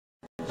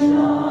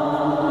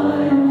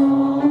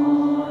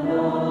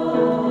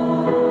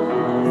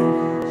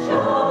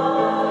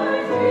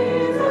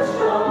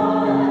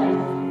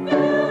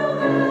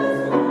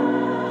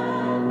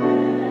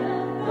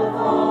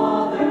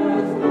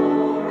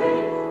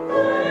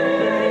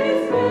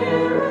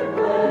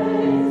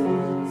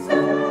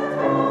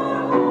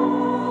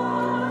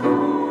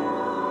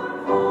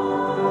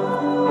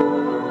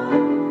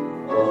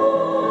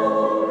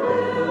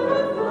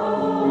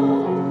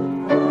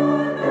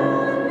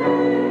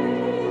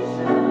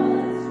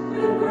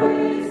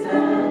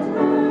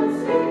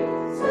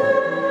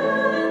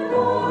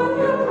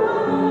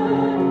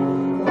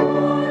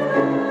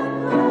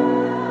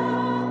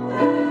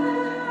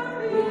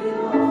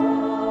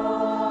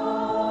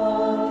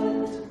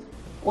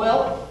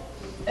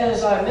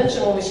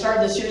When we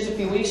started this series a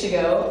few weeks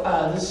ago,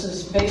 this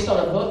is based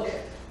on a book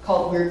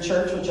called Weird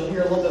Church, which you'll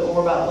hear a little bit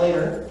more about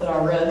later, that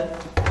I read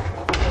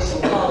with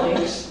some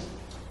colleagues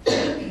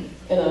in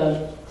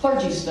a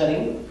clergy study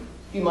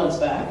a few months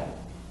back.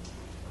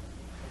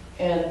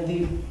 And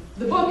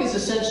the book is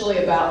essentially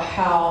about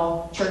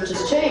how church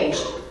has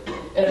changed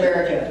in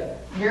America,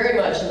 very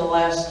much in the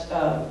last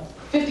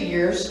 50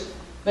 years,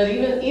 but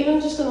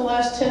even just in the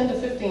last 10 to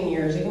 15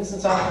 years, even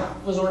since I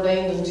was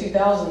ordained in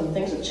 2000,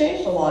 things have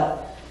changed a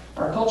lot.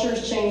 Our culture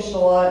has changed a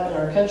lot in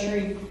our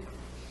country,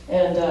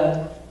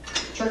 and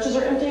churches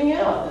are emptying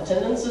out.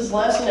 Attendance is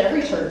less in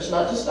every church,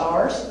 not just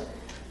ours.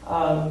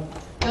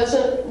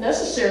 Doesn't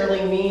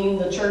necessarily mean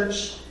the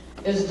church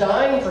is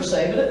dying per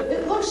se, but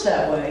it looks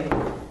that way.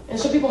 And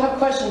so people have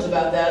questions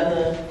about that,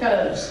 and the kind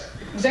of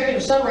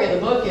executive summary of the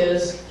book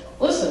is,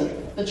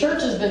 listen, the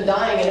church has been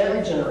dying in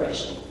every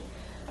generation.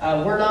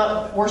 We're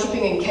not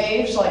worshiping in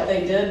caves like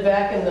they did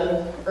back in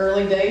the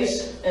early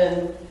days,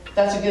 and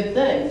that's a good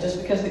thing.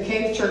 Just because the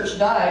cave church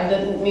died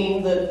didn't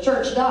mean the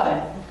church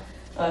died.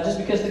 Just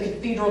because the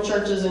cathedral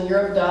churches in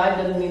Europe died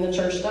didn't mean the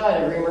church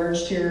died. It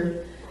reemerged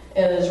here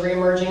and is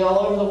reemerging all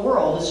over the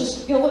world. It's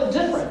just going to look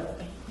different.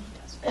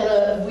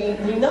 And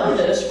we know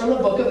this from the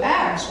book of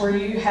Acts, where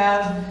you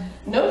have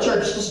no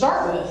church to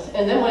start with.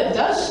 And then when it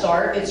does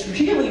start, it's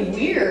really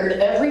weird.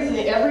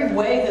 Every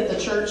way that the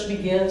church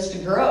begins to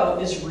grow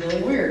is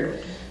really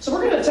weird. So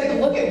we're going to take a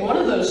look at one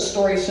of those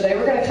stories today.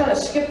 We're going to kind of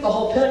skip the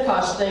whole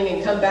Pentecost thing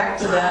and come back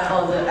to that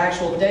on the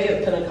actual day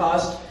of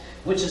Pentecost,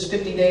 which is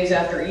 50 days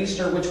after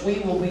Easter, which we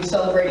will be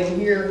celebrating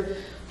here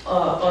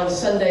on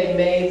Sunday,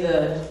 May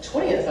the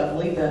 20th, I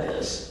believe that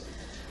is.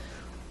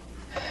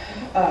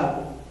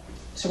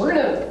 So we're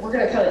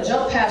gonna kind of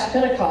jump past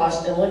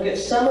Pentecost and look at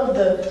some of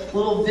the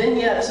little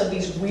vignettes of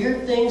these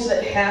weird things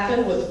that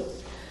happened with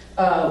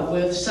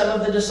some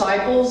of the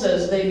disciples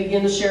as they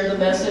begin to share the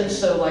message.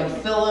 So like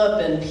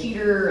Philip and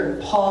Peter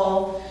and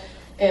Paul.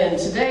 And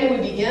today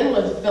we begin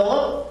with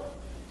Philip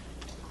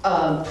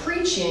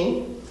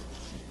preaching.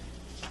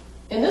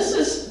 And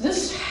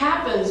this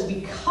happens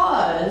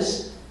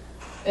because,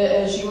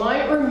 as you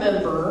might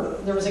remember,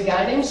 there was a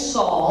guy named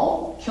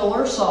Saul,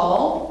 Killer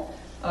Saul,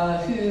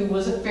 who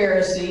was a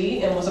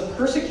Pharisee and was a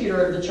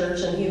persecutor of the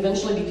church, and he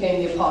eventually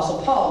became the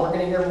Apostle Paul. We're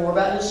going to hear more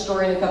about his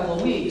story in a couple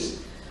of weeks.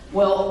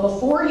 Well,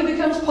 before he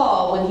becomes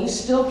Paul, when he's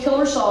still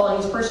Killer Saul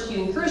and he's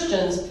persecuting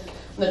Christians,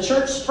 when the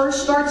church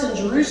first starts in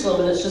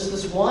Jerusalem, and it's just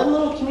this one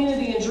little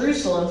community in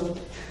Jerusalem,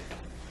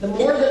 the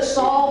more that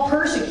Saul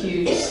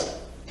persecutes,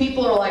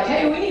 people are like,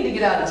 hey, we need to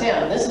get out of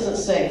town. This isn't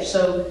safe.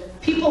 So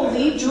people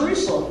leave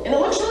Jerusalem, and it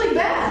looks really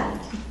bad.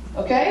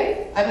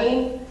 Okay? I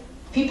mean,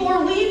 people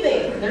are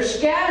leaving. They're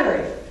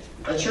scattering.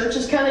 The church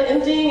is kind of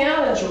emptying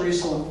out in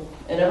Jerusalem,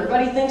 and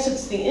everybody thinks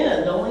it's the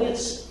end, only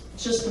it's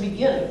just the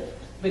beginning.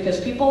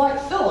 Because people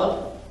like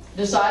Philip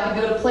decide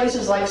to go to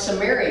places like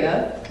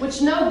Samaria,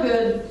 which no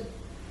good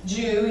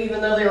Jew,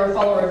 even though they were a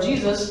follower of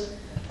Jesus,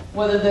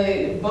 whether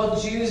they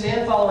both Jews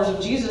and followers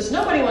of Jesus,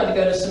 nobody wanted to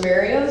go to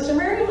Samaria.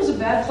 Samaria was a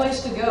bad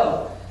place to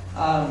go.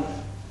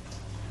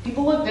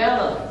 People looked down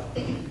on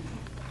it.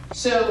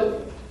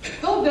 So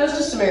Philip goes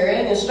to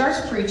Samaria and he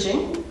starts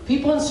preaching.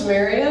 People in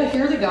Samaria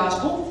hear the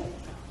gospel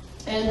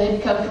and they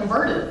become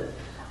converted.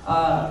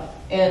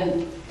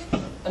 And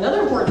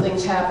another important thing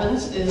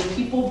happens is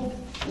people,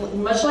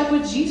 much like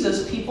with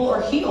Jesus, people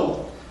are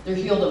healed. They're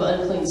healed of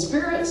unclean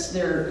spirits.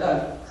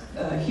 They're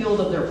healed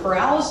of their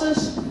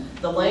paralysis.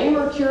 The lame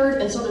are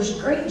cured. And so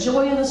there's great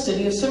joy in the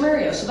city of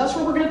Samaria. So that's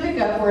where we're going to pick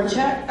up. We're in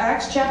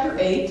Acts chapter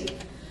 8,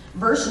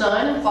 verse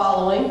 9 and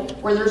following,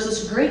 where there's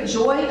this great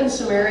joy in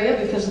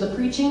Samaria because of the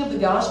preaching of the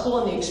gospel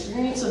and the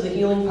experience of the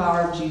healing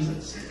power of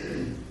Jesus.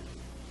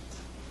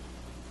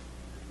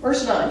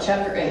 Verse 9,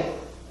 chapter 8.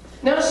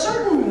 Now a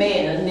certain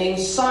man named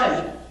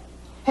Simon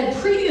had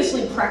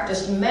previously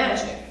practiced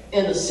magic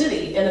in the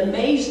city and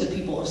amazed the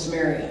people of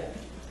Samaria,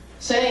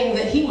 saying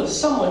that he was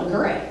someone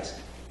great.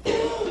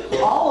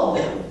 All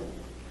of them,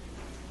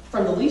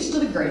 from the least to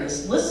the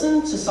greatest,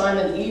 listened to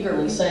Simon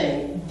eagerly,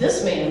 saying,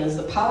 "This man is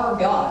the power of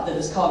God that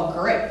is called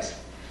great."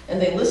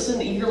 And they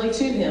listened eagerly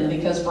to him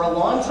because for a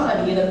long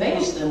time he had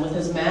amazed them with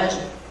his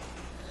magic.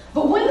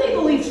 But when they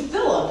believed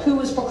Philip, who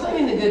was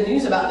proclaiming the good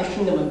news about the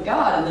kingdom of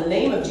God in the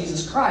name of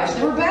Jesus Christ,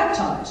 they were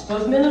baptized,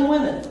 both men and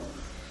women.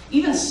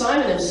 Even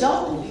Simon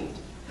himself believed.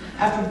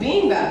 After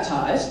being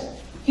baptized,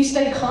 he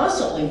stayed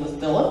constantly with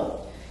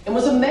Philip and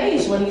was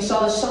amazed when he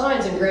saw the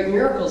signs and great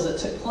miracles that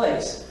took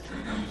place.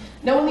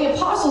 Now when the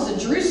apostles at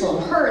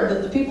Jerusalem heard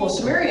that the people of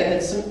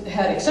Samaria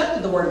had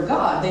accepted the word of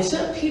God, they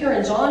sent Peter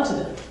and John to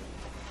them.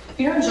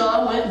 Peter and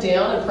John went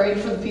down and prayed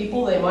for the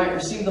people they might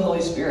receive the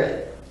Holy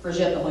Spirit. For as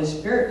yet the Holy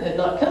Spirit had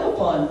not come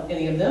upon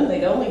any of them.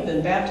 They'd only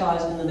been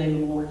baptized in the name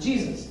of the Lord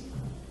Jesus.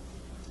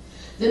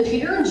 Then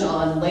Peter and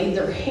John laid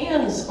their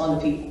hands on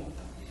the people,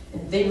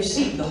 and they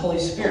received the Holy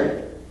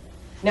Spirit.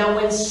 Now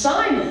when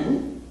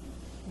Simon,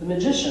 the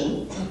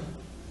magician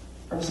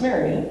from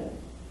Samaria,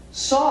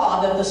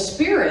 saw that the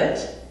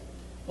Spirit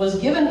was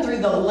given through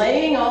the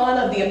laying on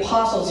of the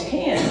apostles'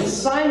 hands,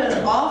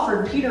 Simon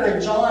offered Peter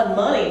and John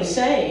money,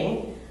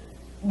 saying,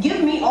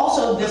 "Give me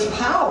also this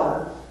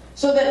power,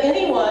 so that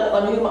anyone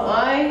on whom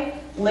I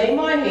lay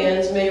my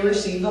hands may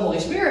receive the Holy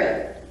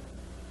Spirit."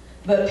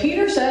 But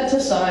Peter said to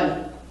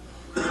Simon,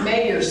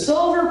 "May your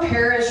silver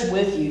perish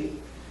with you,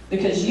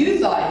 because you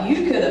thought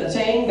you could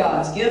obtain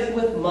God's gift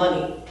with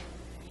money.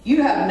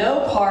 You have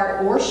no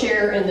part or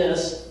share in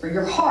this, for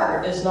your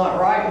heart is not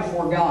right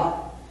before God.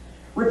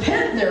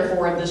 Repent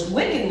therefore of this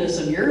wickedness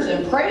of yours,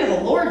 and pray to the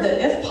Lord that,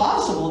 if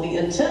possible, the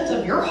intent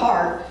of your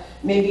heart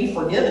may be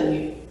forgiven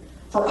you.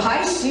 For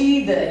I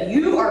see that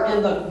you are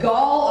in the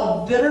gall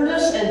of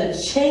bitterness and the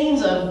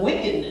chains of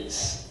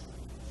wickedness."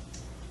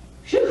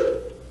 Phew,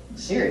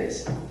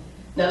 serious.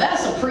 Now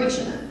that's some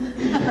preaching.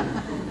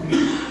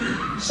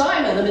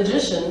 Simon the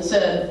magician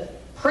said,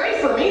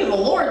 "Pray for me to the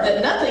Lord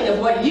that nothing of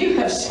what you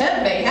have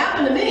said may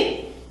happen to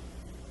me."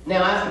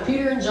 Now after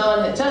Peter and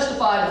John had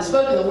testified and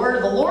spoken the word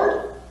of the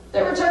Lord,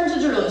 they returned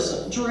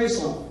to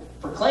Jerusalem,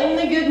 proclaiming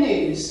the good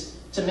news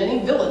to many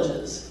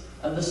villages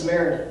of the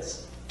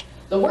Samaritans.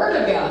 The word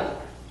of God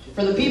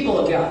for the people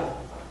of God.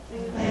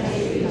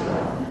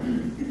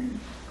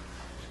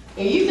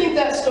 And you think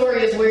that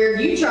story is weird?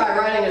 You try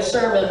writing a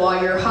sermon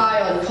while you're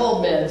high on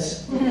cold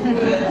meds.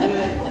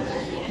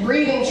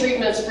 Breathing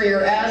treatments for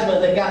your asthma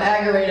that got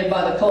aggravated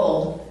by the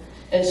cold,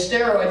 and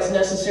steroids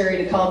necessary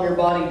to calm your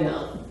body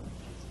down,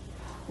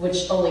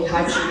 which only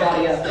hypes your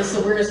body up. It's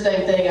the weirdest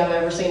thing I've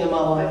ever seen in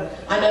my life.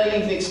 I know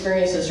you've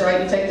experienced this,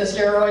 right? You take the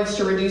steroids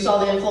to reduce all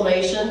the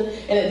inflammation,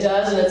 and it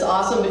does, and it's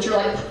awesome, but you're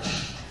like,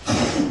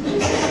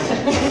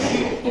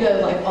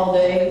 like all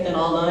day and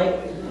all night.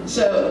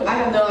 So I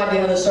have no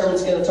idea how this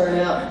sermon's going to turn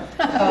out.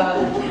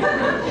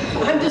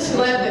 I'm just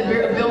glad that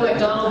Bill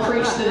McDonald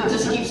preached that it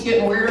just keeps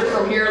getting weirder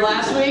from here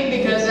last week,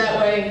 because that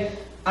way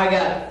I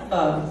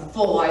got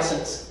full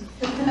license.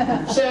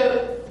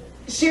 So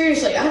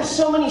seriously, I have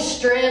so many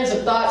strands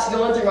of thoughts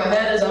going through my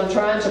head as I'm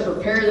trying to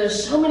prepare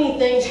this. So many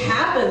things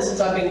happened since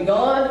I've been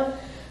gone.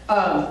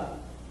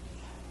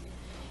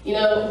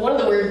 One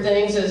of the weird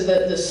things is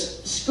that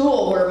this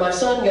school where my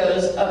son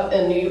goes up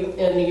in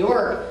New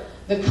York,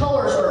 the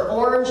colors are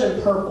orange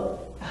and purple.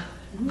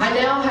 I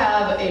now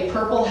have a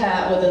purple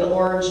hat with an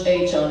orange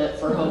H on it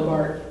for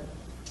Hobart.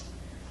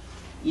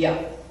 Yeah.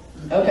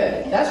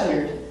 Okay, that's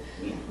weird.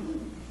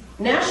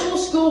 National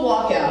School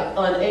Walkout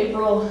on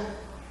April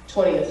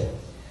 20th,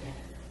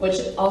 which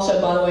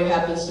also, by the way,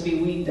 happens to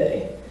be Weed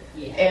Day.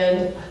 Yeah.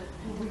 And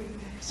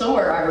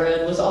somewhere I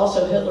read was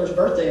also Hitler's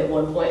birthday at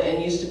one point,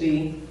 and used to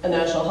be a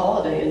national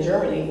holiday in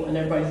Germany when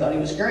everybody thought he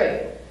was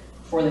great,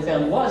 before they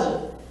found he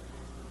wasn't.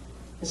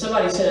 And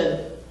somebody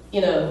said,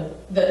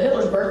 that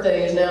Hitler's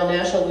birthday is now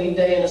National Weed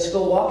Day and a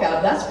school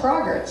walkout. That's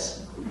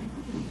progress.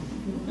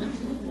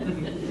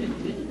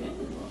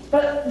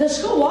 But the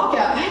school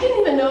walkout, I didn't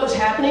even know it was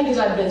happening because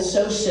I'd been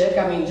so sick.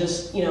 I mean,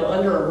 just,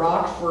 under a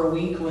rock for a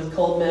week with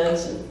cold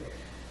meds and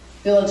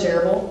feeling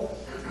terrible.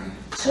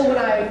 So when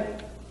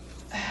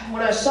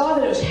I saw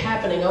that it was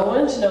happening, I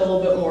wanted to know a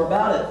little bit more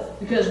about it,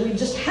 because we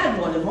just had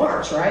one in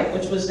March, right?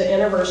 Which was the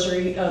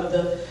anniversary of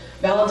the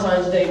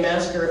Valentine's Day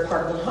massacre at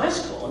Parkland High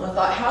School. And I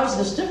thought, how is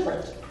this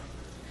different?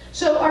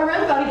 So I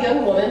read about a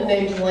young woman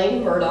named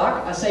Lane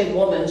Murdoch. I say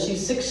woman,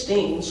 she's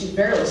 16. She's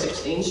barely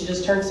 16. She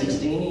just turned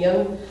 16. A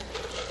young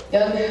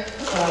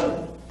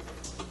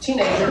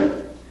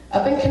teenager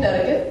up in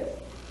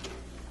Connecticut.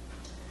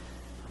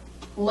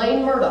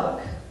 Lane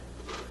Murdoch.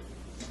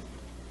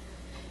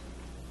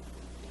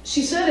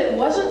 She said it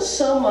wasn't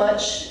so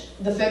much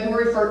the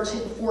February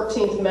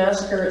 14th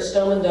massacre at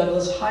Stoneman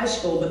Douglas High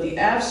School, but the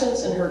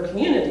absence in her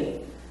community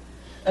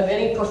of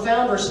any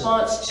profound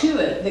response to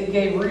it that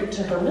gave root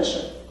to her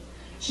mission.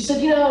 She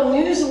said,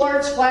 news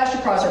alerts flashed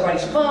across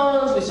everybody's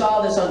phones, we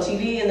saw this on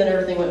TV, and then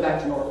everything went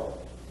back to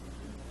normal.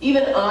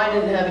 Even I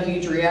didn't have a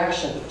huge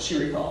reaction, she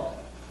recalled.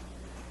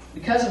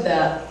 Because of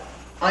that,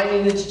 I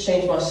needed to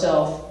change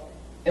myself,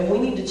 and we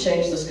need to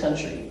change this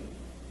country.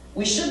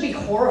 We should be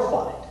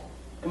horrified,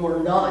 and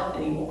we're not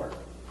anymore,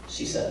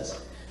 she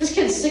says. This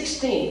kid's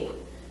 16.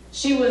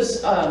 She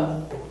was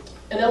an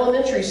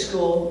elementary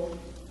school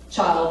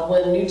child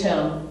when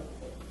Newtown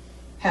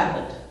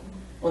happened,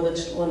 when the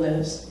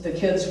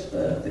kids,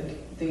 the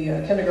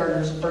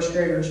kindergartners and first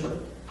graders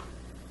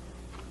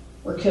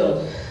were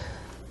killed.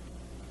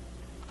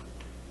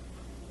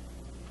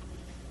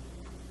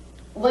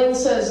 Lane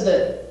says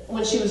that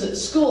when she was at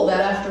school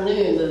that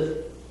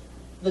afternoon,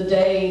 the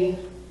day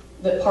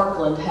that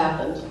Parkland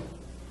happened,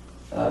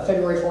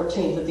 February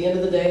 14th, at the end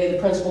of the day, the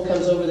principal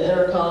comes over the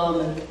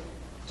intercom and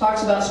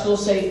talks about school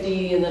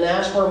safety and then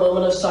asks for a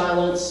moment of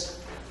silence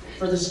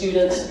for the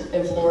students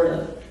in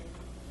Florida.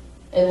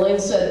 And Lane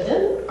said,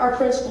 then our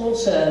principal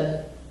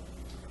said,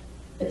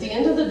 at the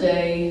end of the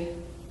day,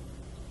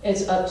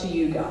 it's up to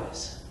you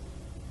guys.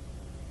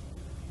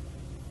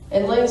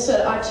 And Lane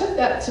said, I took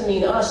that to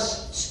mean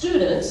us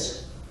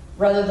students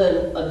rather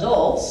than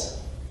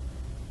adults.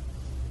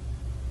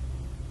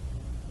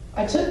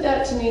 I took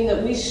that to mean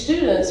that we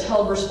students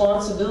held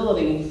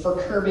responsibility for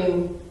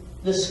curbing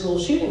this school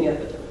shooting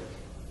epidemic.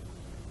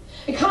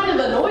 It kind of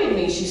annoyed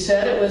me, she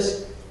said. It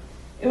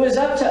was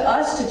up to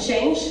us to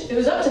change. It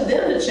was up to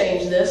them to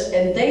change this,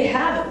 and they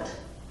haven't.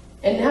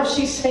 And now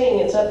she's saying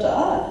it's up to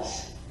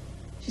us.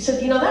 She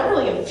said, that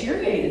really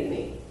infuriated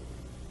me.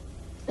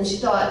 And she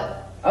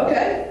thought,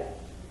 okay,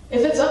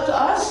 if it's up to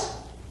us,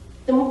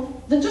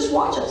 then just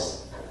watch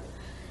us.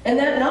 And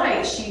that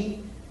night,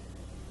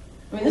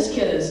 this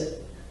kid is,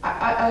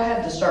 I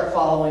had to start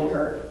following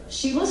her.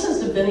 She listens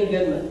to Benny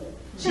Goodman.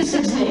 She's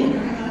 16.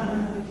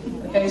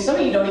 Okay, some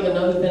of you don't even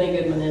know who Benny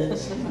Goodman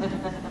is.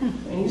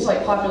 He's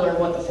like popular in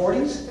what, the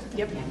 40s?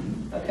 Yep.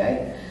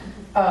 Okay.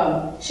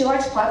 She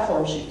likes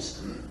platform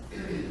shoes.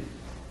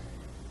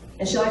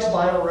 And she likes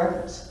vinyl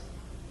records.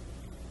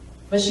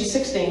 But she's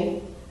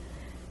 16.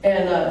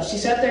 And she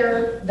sat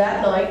there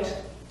that night,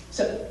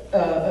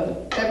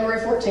 February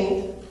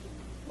 14th,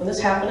 when this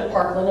happened at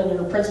Parkland, and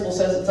her principal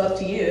says it's up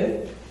to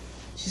you.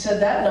 She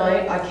said that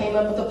night, I came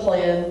up with a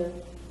plan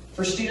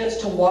for students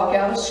to walk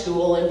out of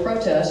school in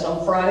protest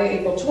on Friday,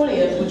 April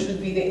 20th, which would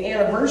be the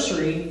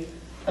anniversary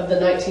of the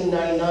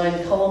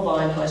 1999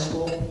 Columbine High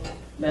School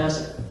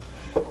massacre.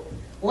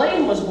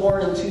 Lane was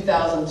born in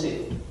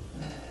 2002,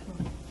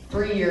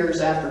 3 years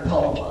after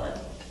Columbine.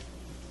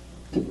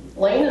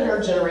 Lane and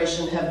her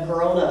generation have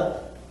grown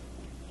up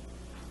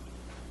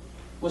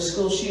with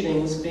school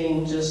shootings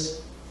being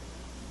just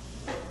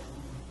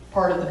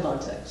part of the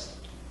context.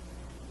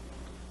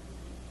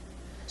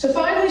 So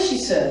finally she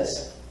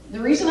says, the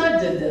reason I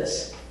did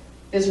this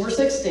is we're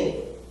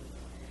 16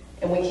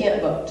 and we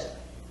can't vote.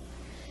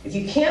 If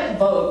you can't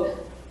vote,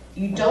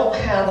 you don't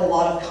have a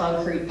lot of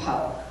concrete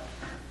power.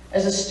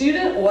 As a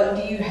student, what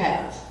do you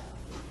have?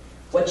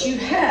 What you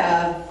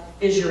have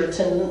is your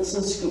attendance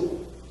in school.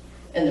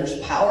 And there's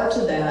power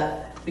to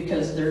that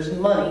because there's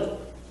money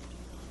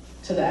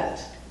to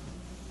that.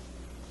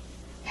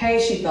 Hey,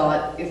 she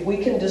thought, if we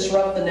can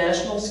disrupt the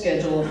national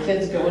schedule of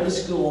kids going to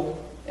school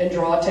and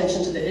draw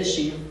attention to the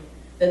issue,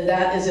 then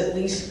that is at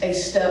least a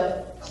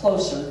step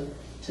closer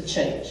to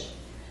change.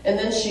 And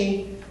then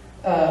she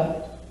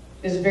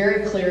is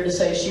very clear to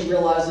say she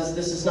realizes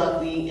this is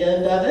not the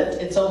end of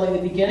it. It's only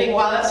the beginning.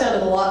 Wow, that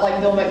sounded a lot like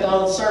Bill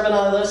McDonald's sermon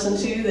I listened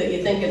to, that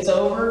you think it's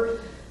over,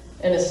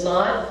 and it's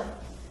not.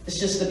 It's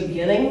just the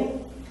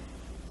beginning.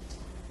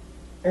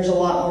 There's a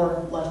lot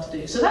more left to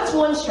do. So that's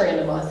one strand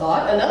of my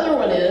thought. Another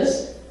one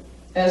is,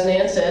 as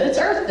Nan said, it's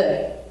Earth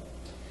Day.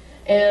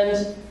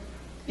 And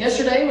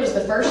yesterday was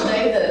the first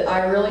day that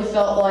I really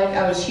felt like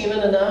I was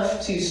human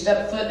enough to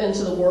step foot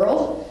into the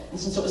world. And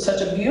since it was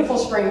such a beautiful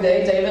spring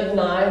day, David and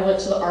I went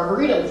to the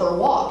Arboretum for a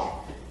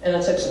walk. And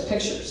I took some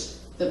pictures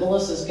that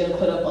Melissa's going to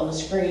put up on the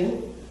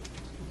screen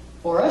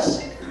for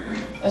us.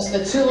 That's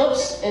the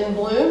tulips in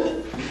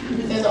bloom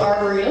in the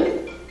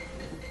Arboretum.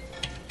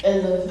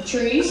 And the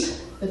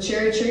trees, the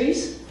cherry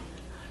trees,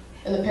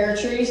 and the pear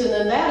trees. And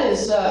then that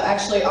is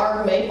actually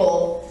our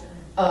maple,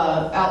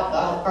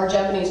 our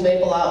Japanese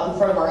maple out in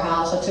front of our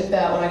house. I took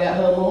that when I got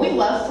home. When we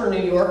left for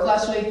New York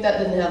last week, that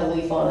didn't have a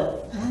leaf on it.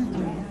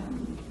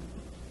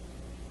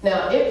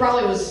 Now, it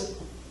probably was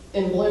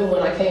in bloom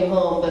when I came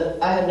home,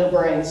 but I had no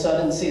brain, so I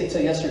didn't see it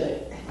till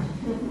yesterday.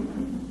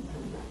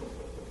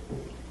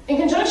 In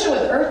conjunction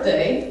with Earth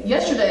Day,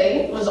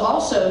 yesterday was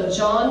also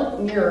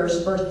John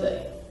Muir's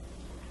birthday.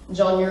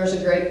 John Muir is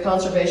a great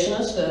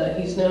conservationist.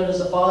 He's known as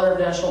the father of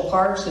national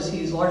parks because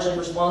he's largely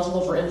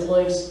responsible for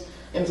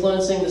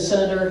influencing the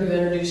senator who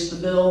introduced the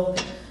bill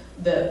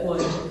that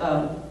would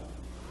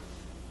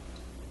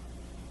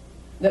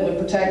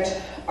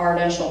protect our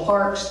national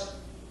parks.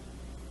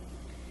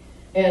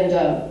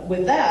 And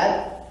with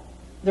that,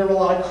 there were a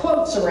lot of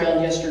quotes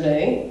around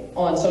yesterday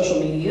on social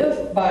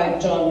media by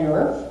John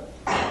Muir.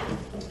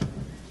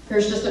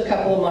 Here's just a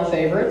couple of my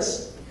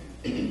favorites.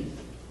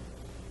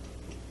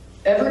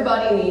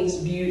 Everybody needs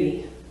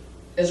beauty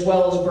as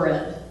well as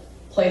bread,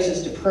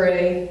 places to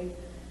pray,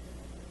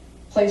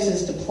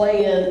 places to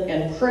play in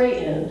and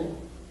pray in,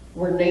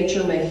 where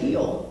nature may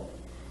heal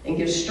and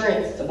give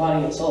strength to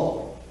body and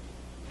soul.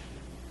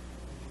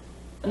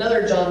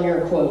 Another John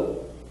Muir quote,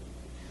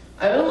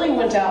 I only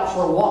went out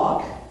for a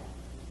walk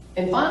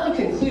and finally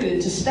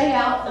concluded to stay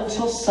out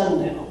until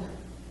sundown.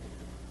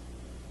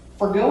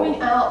 For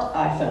going out,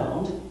 I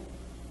found,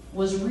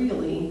 was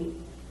really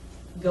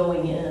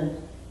going in.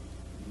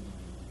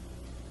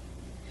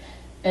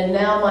 And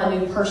now my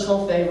new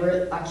personal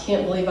favorite, I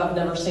can't believe I've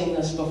never seen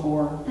this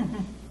before.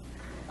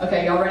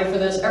 Okay, y'all ready for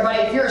this? Everybody,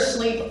 if you're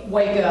asleep,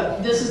 wake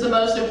up. This is the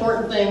most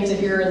important thing to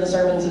hear in the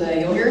sermon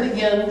today. You'll hear it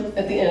again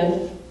at the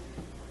end.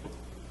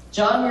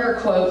 John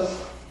Muir quote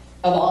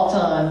of all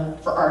time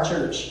for our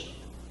church.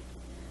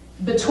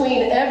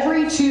 Between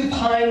every two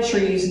pine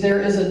trees,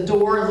 there is a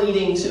door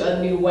leading to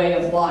a new way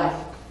of life.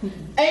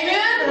 Amen?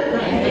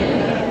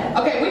 Amen.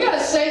 Okay, we got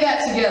to say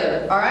that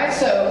together. All right,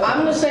 so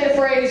I'm going to say a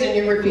phrase and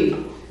you repeat.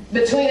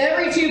 Between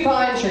every two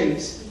pine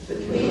trees. There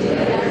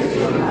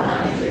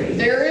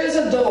is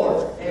a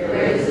door. There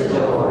is a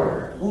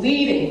door.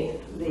 Leading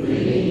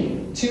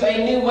to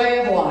a new way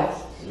of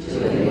life.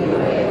 To a new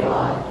way of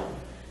life.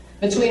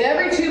 Between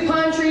every two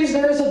pine trees,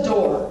 there is a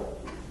door.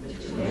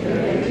 Between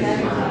every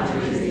two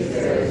pine trees,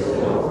 there is a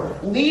door.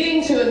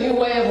 Leading to a new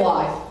way of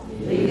life.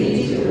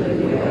 Leading to a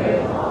new way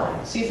of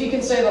life. See if you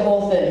can say the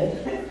whole thing.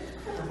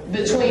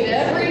 Between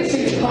every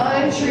two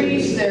pine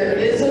trees, there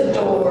is a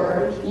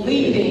door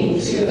leading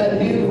to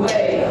a new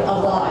way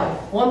of life.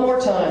 One more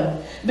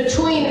time.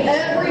 Between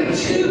every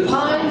two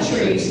pine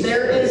trees,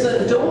 there is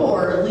a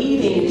door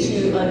leading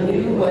to a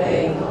new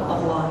way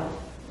of life.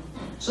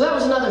 So that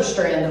was another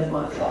strand of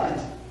my thought.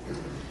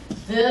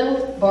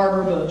 Then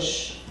Barbara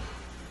Bush.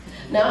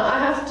 Now I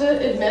have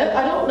to admit,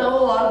 I don't know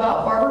a lot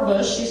about Barbara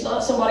Bush. She's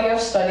not somebody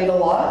I've studied a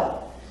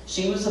lot.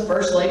 She was the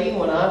first lady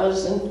when I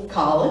was in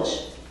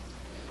college.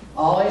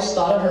 Always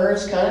thought of her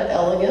as kind of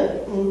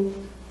elegant and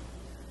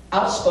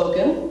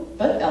outspoken,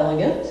 but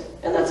elegant.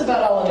 And that's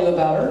about all I knew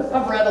about her.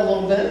 I've read a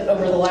little bit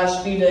over the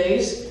last few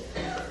days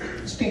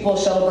as people have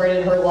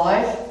celebrated her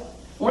life.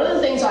 One of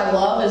the things I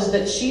love is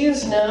that she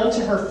is known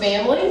to her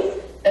family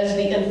as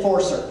the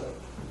enforcer.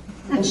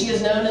 And she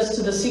is known as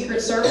to the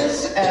Secret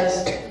Service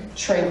as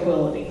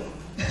tranquility.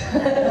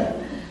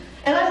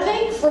 And I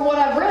think from what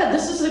I've read,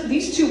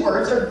 these two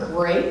words are a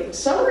great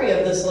summary of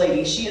this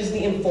lady. She is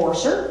the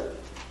enforcer,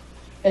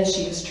 and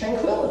she is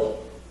tranquility.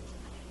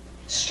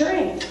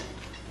 Strength,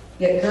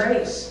 yet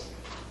grace,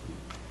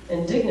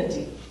 and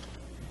dignity,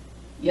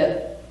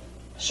 yet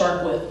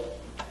sharp wit,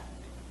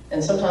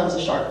 and sometimes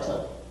a sharp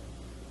tongue.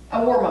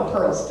 I wore my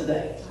pearls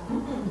today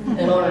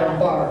in honor of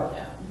Barb.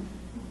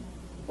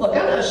 Look, I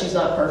know she's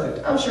not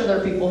perfect. I'm sure there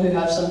are people who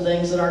have some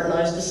things that aren't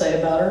nice to say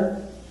about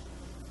her.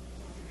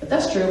 But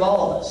that's true of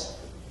all of us.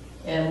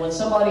 And when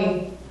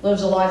somebody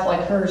lives a life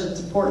like hers,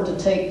 it's important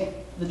to take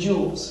the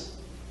jewels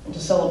and to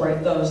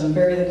celebrate those and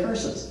bury the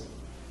curses.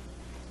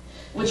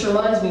 Which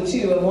reminds me,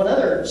 too, of one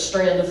other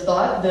strand of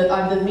thought that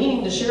I've been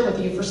meaning to share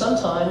with you for some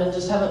time and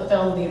just haven't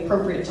found the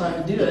appropriate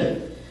time to do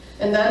it.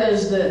 And that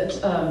is that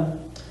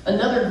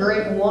another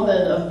great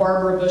woman of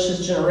Barbara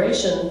Bush's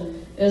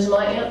generation is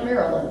my Aunt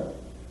Marilyn.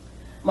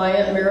 My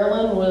Aunt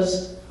Marilyn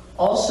was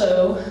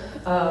also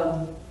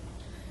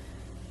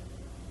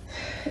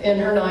in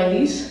her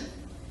 90s,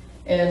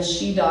 and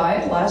she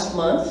died last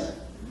month.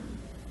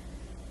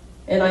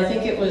 And I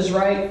think it was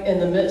right in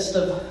the midst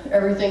of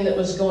everything that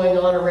was going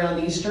on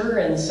around Easter,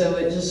 and so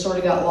it just sort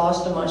of got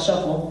lost in my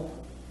shuffle.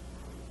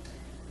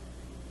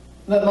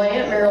 But my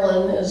Aunt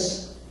Marilyn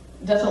is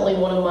definitely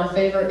one of my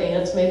favorite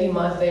aunts, maybe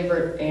my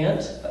favorite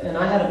aunt. And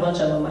I had a bunch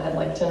of them. I had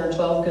like 10 or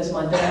 12 because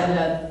my dad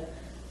had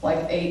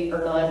like 8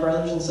 or 9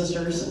 brothers and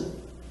sisters,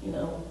 and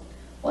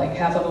like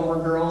half of them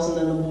were girls, and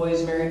then the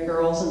boys married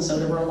girls, and so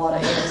there were a lot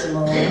of aunts in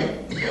my life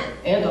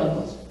and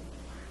uncles.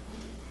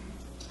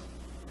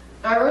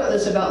 I wrote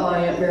this about my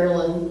Aunt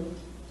Marilyn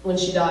when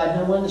she died, and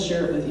I wanted to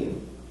share it with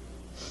you.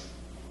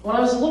 When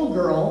I was a little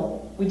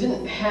girl, we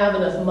didn't have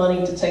enough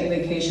money to take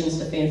vacations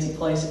to fancy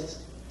places.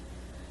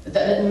 But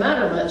that didn't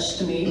matter much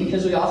to me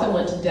because we often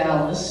went to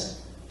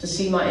Dallas to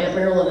see my Aunt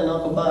Marilyn and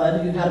Uncle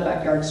Bud, who had a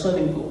backyard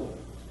swimming pool.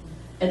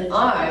 And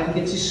I would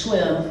get to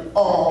swim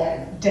all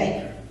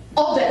day.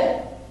 All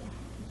day.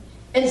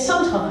 And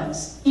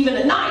sometimes even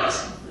at night,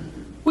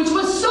 which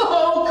was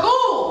so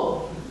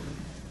cool.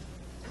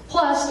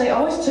 Plus, they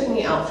always took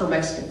me out for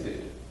Mexican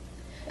food.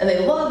 And they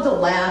loved to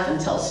laugh and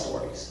tell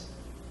stories.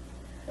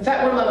 In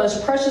fact, one of my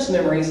most precious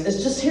memories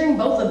is just hearing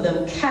both of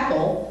them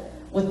cackle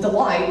with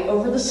delight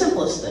over the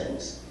simplest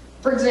things.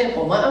 For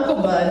example, my Uncle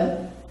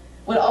Bud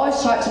would always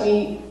talk to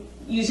me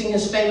using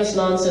his famous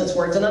nonsense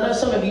words. And I know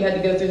some of you had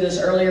to go through this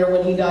earlier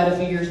when he died a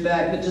few years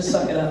back, but just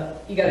suck it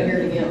up. You gotta hear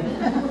it again.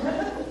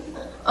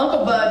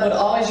 Uncle Bud would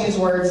always use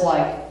words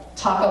like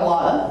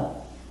takalata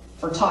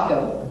for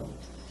taco,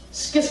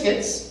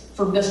 skiskets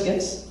for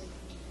biscuits,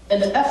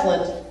 and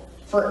effluent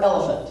for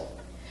elephant.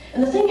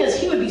 And the thing is,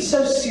 he would be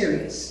so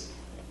serious.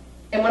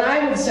 And when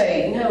I would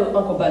say, "No,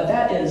 Uncle Bud,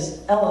 that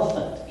is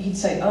elephant," he'd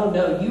say, "Oh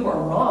no, you are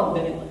wrong,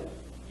 Bennie.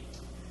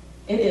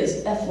 It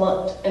is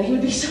effluent." And he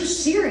would be so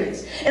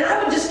serious. And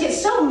I would just get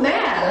so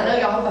mad. I know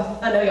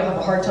y'all have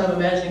a hard time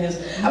imagining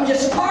this. I would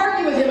just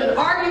argue with him, and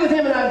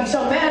I would be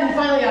so mad, and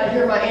finally I'd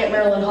hear my Aunt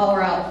Marilyn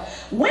holler out,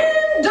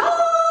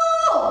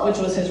 "Wendell!" which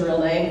was his real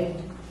name.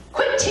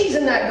 "Quit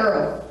teasing that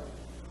girl."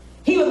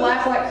 He would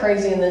laugh like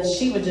crazy, and then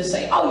she would just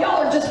say, "Oh,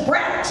 y'all are just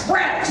brats,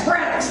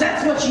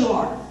 that's what you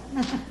are."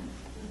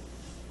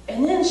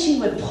 And then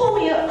she would pull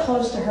me up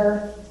close to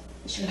her,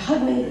 and she would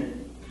hug me,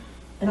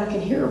 and I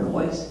could hear her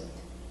voice,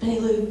 "Bennie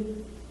Lou,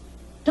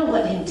 don't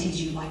let him tease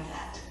you like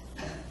that."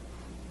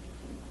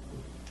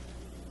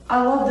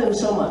 I love them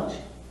so much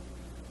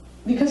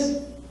because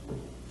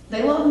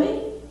they love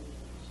me.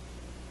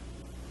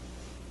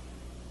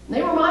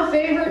 They were my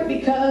favorite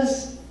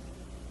because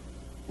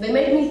they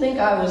made me think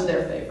I was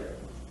their favorite.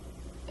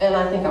 And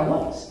I think I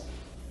was.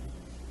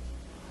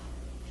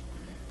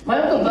 My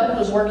Uncle Bud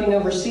was working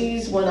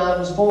overseas when I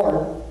was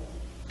born.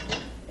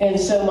 And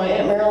so my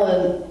Aunt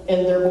Marilyn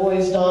and their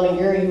boys, Don and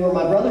Gary, who were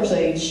my brother's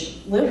age,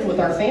 lived with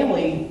our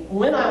family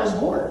when I was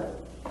born.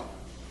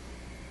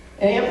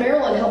 And Aunt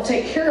Marilyn helped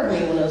take care of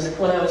me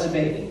when I was a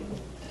baby.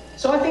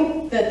 So I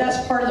think that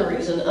that's part of the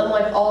reason.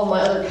 Unlike all of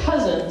my other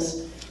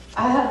cousins,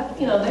 I had,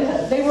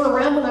 they were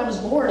around when I was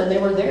born and they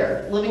were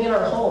there, living in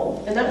our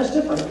home. And that was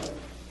different.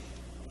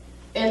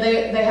 And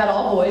they had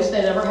all boys.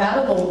 They never had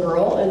a little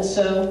girl. And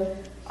so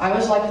I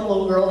was like the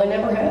little girl they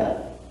never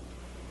had.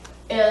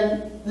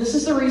 And this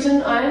is the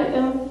reason I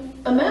am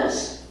a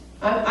mess.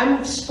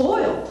 I'm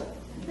spoiled.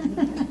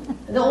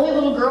 The only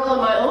little girl in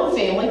my own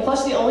family,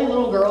 plus the only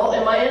little girl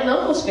in my aunt and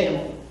uncle's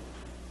family.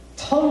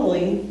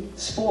 Totally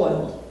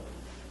spoiled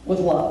with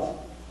love.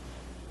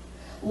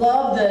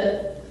 Love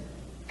that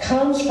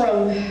comes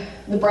from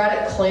the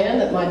Braddick clan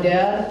that my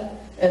dad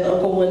and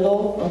Uncle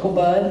Wendell, Uncle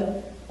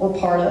Bud were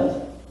part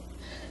of.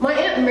 My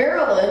Aunt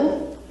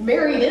Marilyn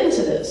married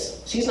into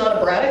this. She's not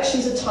a Braddick,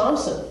 she's a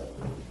Thompson.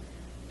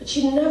 But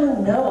she'd never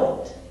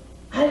know it.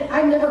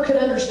 I never could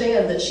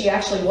understand that she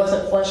actually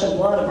wasn't flesh and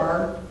blood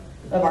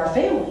of our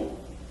family.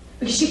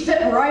 Because she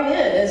fit right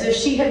in, as if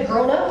she had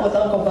grown up with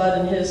Uncle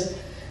Bud and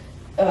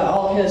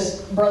all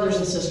his brothers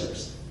and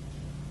sisters.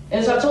 And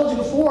as I told you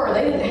before,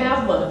 they didn't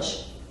have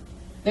much.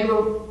 They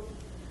were,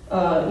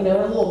 a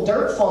little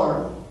dirt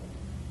farm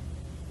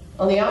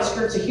on the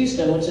outskirts of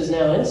Houston, which is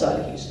now inside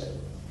of Houston.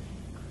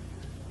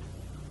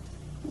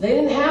 They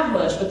didn't have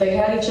much, but they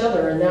had each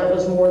other, and that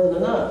was more than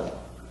enough.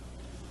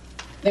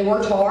 They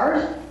worked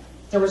hard.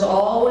 There was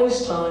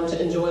always time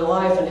to enjoy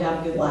life and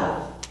have a good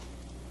laugh.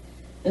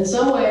 In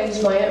some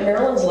ways, my Aunt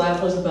Marilyn's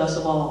laugh was the best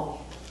of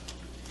all.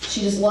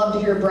 She just loved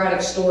to hear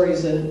Braddick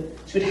stories, and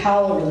she would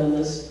howl over them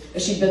as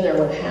if she'd been there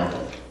when it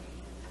happened.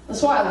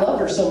 That's why I loved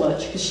her so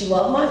much, because she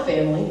loved my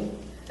family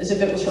as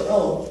if it was her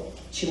own.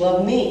 She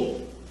loved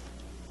me,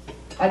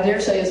 I dare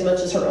say, as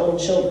much as her own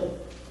children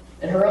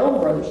and her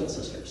own brothers and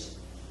sisters.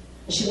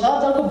 And she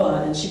loved Uncle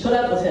Bud, and she put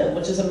up with him,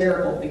 which is a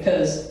miracle,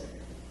 because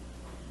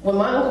when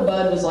my Uncle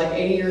Bud was like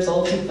 80 years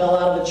old, he fell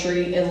out of a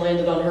tree and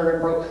landed on her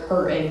and broke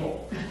her ankle.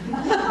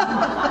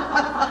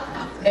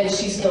 And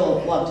she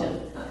still loved him.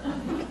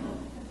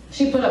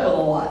 She put up with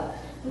a lot.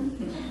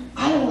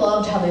 I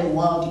loved how they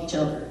loved each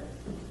other.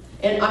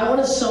 And I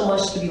wanted so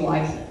much to be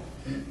like them.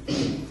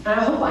 And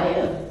I hope I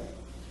am.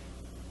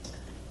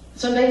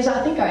 Some days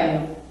I think I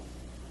am.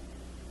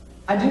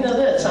 I do know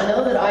this. I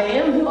know that I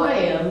am who I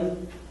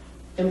am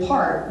in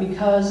part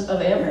because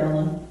of Aunt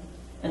Marilyn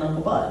and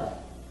Uncle Bud.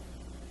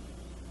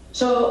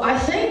 So I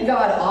thank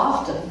God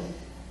often,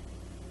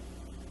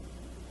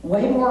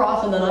 way more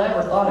often than I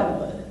ever thought I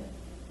would.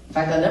 In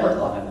fact, I never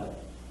thought I would.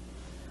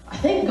 I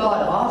thank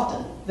God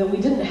often that we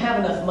didn't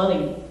have enough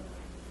money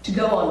to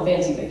go on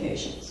fancy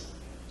vacations,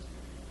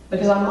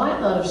 because I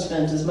might not have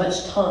spent as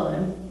much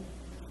time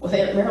with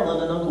Aunt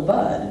Marilyn and Uncle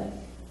Bud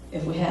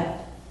if we had.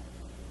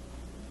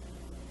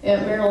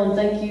 Aunt Marilyn,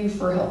 thank you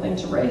for helping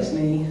to raise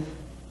me.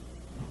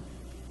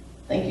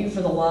 Thank you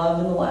for the love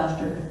and the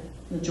laughter,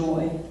 the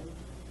joy,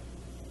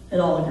 and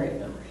all the great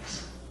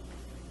memories.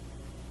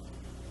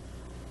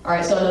 All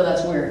right, so I know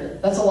that's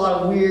weird. That's a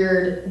lot of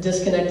weird,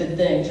 disconnected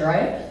things,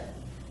 right?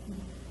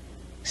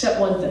 Except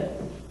one thing.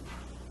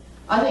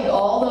 I think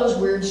all those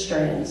weird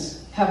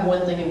strands have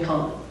one thing in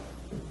common,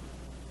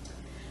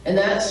 and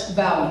that's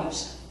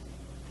values.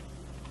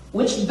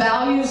 Which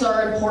values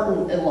are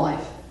important in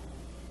life,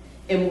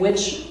 and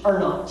which are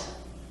not.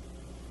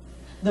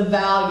 The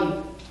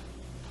value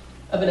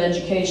of an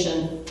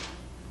education,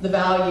 the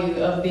value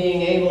of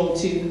being able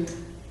to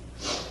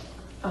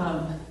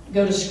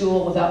go to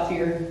school without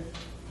fear,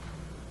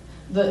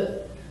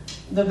 the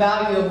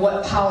value of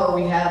what power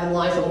we have in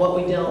life and what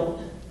we don't.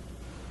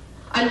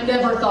 I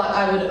never thought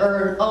I would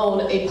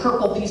own a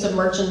purple piece of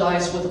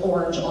merchandise with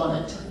orange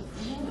on it.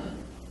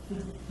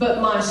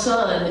 But my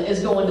son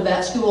is going to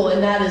that school,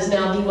 and that is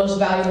now the most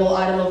valuable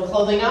item of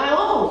clothing I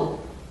own.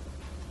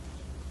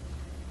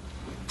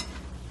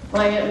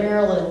 My Aunt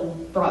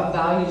Marilyn brought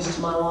values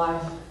to my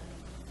life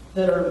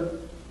that are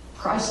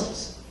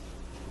priceless.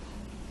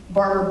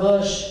 Barbara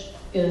Bush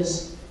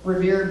is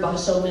revered by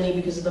so many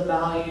because of the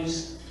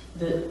values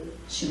that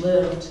she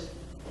lived.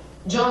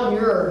 John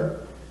Muir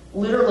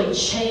literally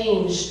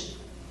changed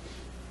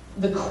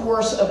the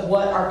course of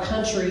what our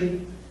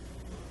country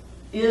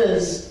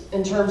is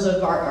in terms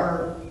of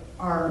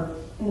our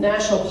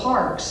national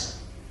parks.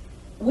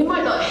 We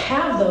might not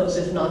have those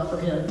if not for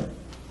him,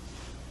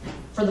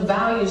 for the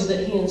values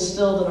that he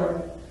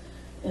instilled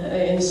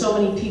in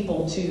so many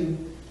people to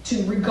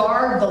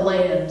regard the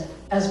land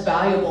as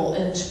valuable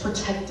and to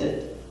protect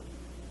it.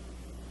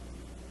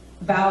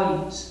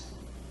 Values.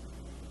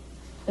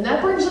 And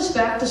that brings us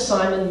back to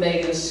Simon,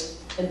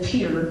 Magus, and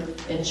Peter,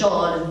 and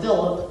John, and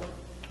Philip,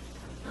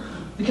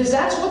 Because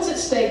that's what's at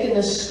stake in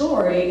this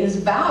story is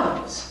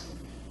values.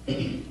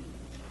 You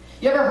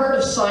ever heard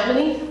of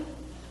simony?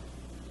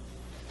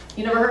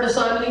 You never heard of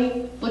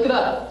simony? Look it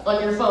up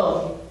on your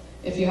phone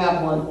if you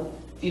have one.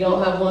 If you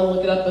don't have one,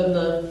 look it up in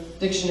the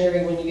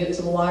dictionary when you get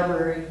to the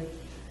library.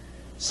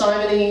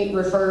 Simony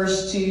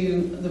refers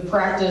to the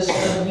practice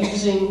of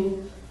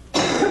using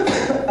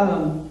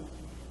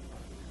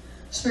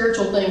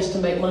spiritual things to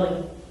make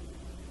money.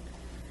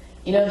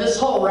 You know, this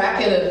whole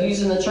racket of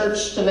using the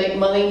church to make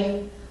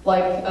money,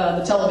 like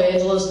the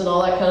televangelist and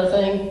all that kind of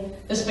thing,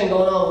 it's been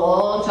going on a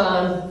long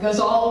time. It goes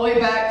all the way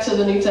back to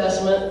the New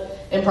Testament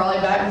and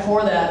probably back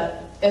before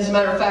that. As a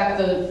matter of fact,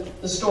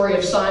 the story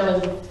of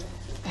Simon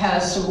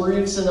has some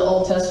roots in the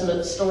Old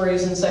Testament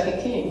stories in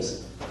 2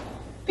 Kings.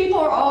 People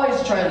are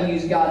always trying to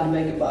use God to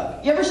make a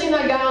buck. You ever seen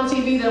that guy on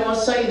TV that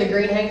wants to sell you the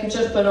green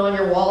handkerchief, put it on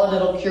your wallet,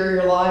 it'll cure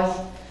your life,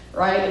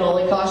 right? It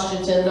only costs you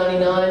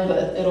 $10.99,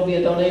 but it'll be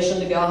a donation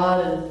to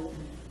God, and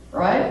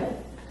right?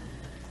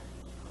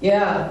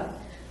 Yeah.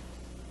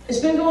 It's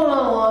been going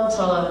on a long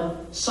time.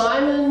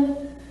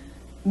 Simon,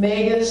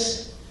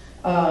 Magus,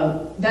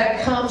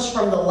 that comes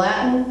from the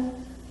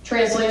Latin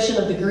translation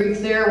of the Greek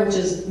there, which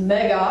is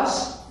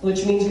megas,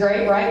 which means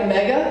great, right?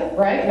 Mega,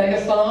 right?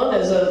 Megaphone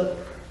is a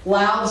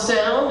loud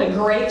sound, a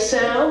great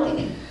sound.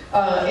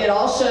 It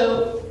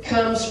also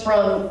comes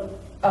from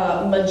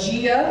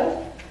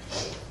magia,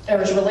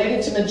 or is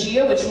related to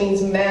magia, which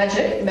means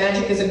magic.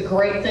 Magic is a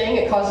great thing.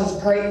 It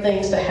causes great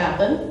things to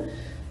happen.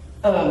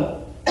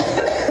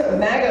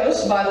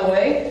 Magus, by the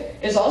way,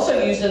 is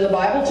also used in the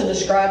Bible to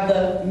describe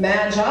the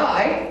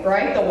magi,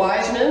 right? The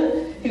wise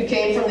men who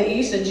came from the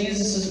east at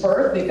Jesus'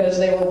 birth because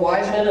they were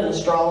wise men and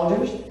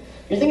astrologers.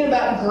 You're thinking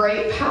about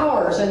great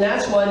powers, and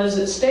that's what is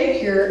at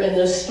stake here in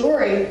this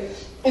story,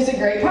 is the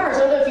great powers.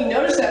 I don't know if you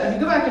noticed that, but if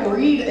you go back and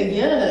read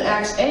again in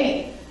Acts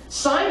 8,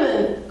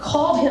 Simon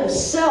called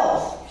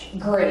himself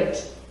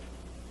great.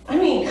 I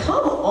mean,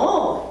 come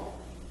on.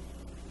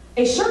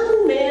 A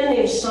certain man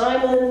named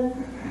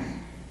Simon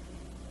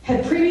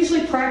had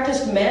previously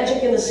practiced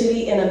magic in the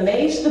city and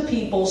amazed the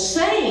people,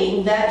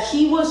 saying that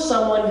he was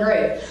someone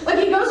great. Like,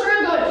 he goes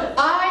around going,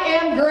 I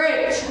am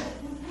great.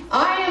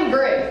 I am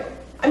great.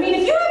 I mean,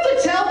 if you have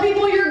to tell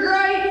people you're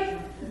great,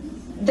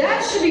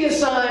 that should be a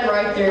sign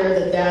right there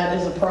that that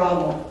is a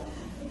problem.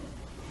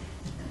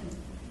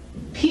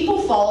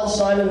 People followed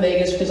Simon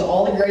Magus because of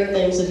all the great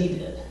things that he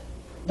did.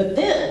 But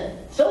then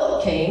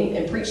Philip came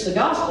and preached the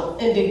gospel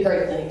and did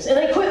great things. And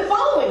they quit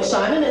following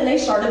Simon and they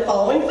started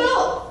following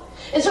Philip.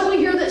 And so we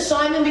hear that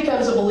Simon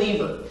becomes a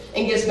believer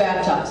and gets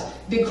baptized.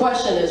 Big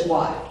question is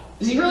why?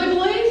 Does he really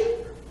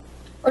believe?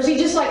 Or does he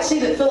just like see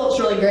that Philip's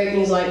really great and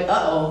he's like,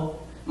 uh-oh,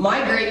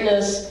 my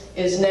greatness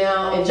is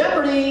now in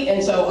jeopardy,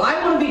 and so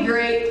I want to be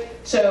great,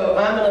 so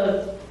I'm going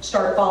to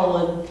start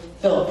following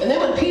Philip. And then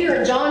when Peter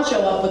and John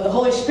show up with the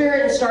Holy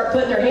Spirit and start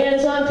putting their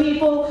hands on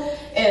people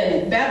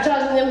and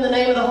baptizing them in the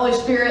name of the Holy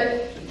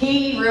Spirit,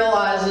 he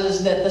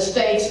realizes that the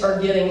stakes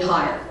are getting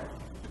higher.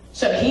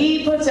 So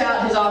he puts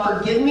out his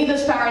offer, give me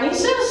this power, and he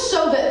says,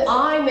 so that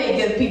I may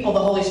give people the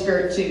Holy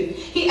Spirit too.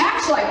 He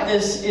acts like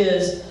this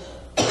is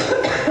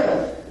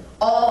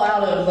all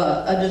out of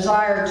a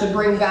desire to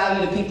bring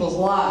value to people's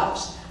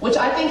lives, which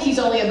I think he's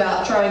only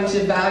about trying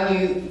to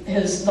value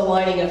the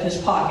lining of his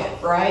pocket,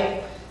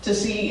 right? To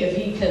see if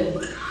he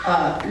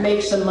can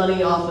make some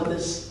money off of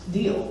this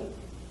deal.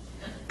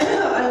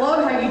 I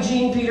love how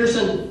Eugene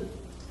Peterson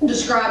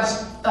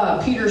describes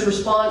Peter's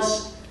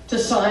response to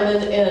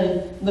Simon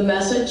in The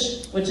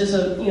Message, which is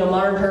a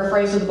modern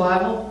paraphrase of the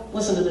Bible.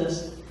 Listen to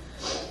this.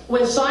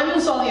 When Simon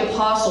saw the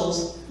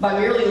apostles, by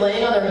merely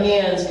laying on their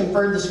hands,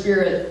 conferred the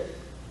Spirit,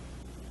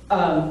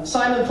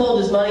 Simon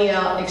pulled his money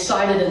out,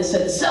 excited, and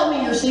said, sell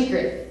me your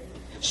secret.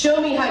 Show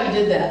me how you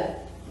did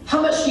that.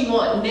 How much do you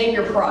want? Name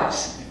your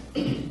price.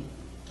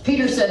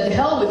 Peter said, to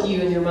hell with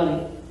you and your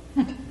money.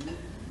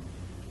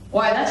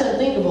 Why, that's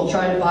unthinkable,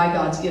 trying to buy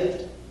God's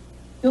gift.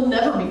 You'll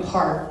never be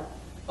part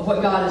of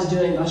what God is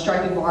doing by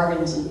striking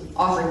bargains and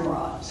offering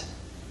bribes.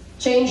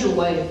 Change your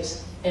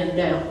ways, and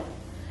now.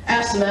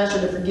 Ask the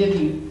Master to forgive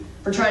you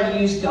for trying to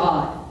use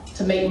God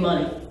to make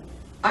money.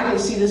 I can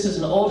see this as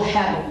an old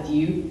habit with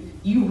you.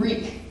 You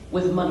reek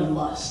with money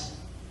lust.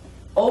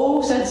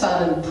 Oh, said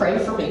Simon,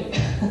 pray for me.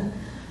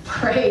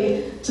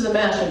 Pray to the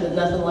Master that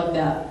nothing like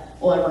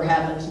that will ever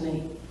happen to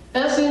me.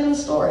 And that's the end of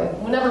the story.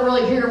 We never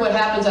really hear what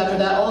happens after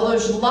that, although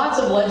there's lots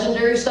of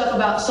legendary stuff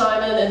about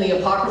Simon in the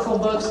apocryphal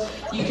books.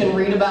 You can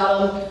read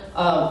about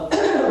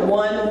him.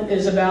 One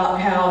is about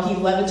how he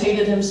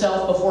levitated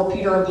himself before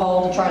Peter and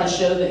Paul to try to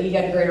show that he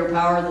had greater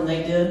power than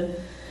they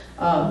did.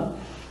 But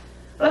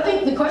I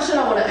think the question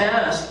I want to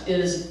ask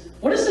is,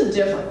 what is the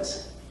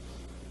difference?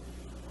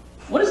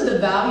 What is the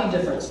value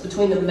difference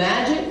between the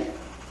magic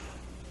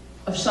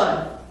of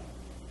Simon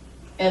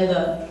and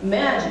the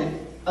magic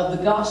of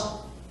the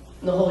gospel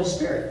and the Holy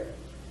Spirit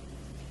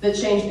that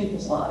changed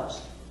people's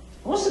lives?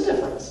 What's the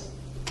difference?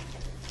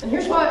 And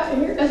here's why,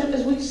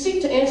 as we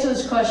seek to answer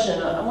this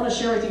question, I want to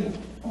share with you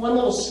one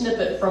little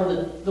snippet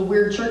from the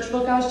Weird Church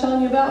book I was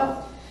telling you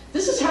about.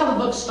 This is how the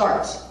book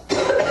starts.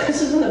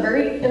 This is in the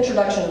very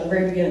introduction, at the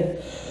very beginning.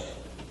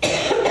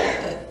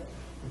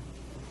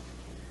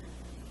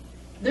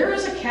 There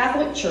is a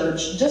Catholic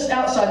church just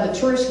outside the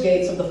tourist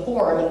gates of the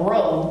Forum in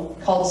Rome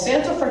called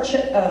Santa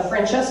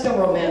Francesca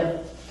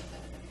Romana.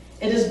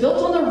 It is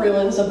built on the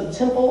ruins of the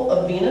Temple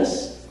of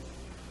Venus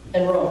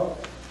in Rome.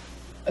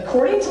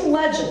 According to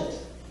legend,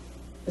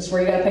 this is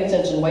where you gotta pay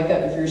attention, wake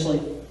up if you're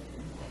asleep.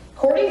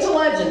 According to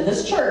legend,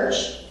 this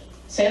church,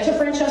 Santa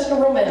Francesca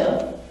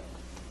Romana,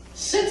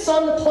 sits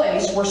on the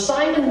place where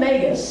Simon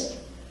Magus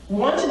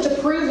wanted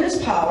to prove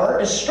his power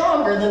is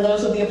stronger than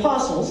those of the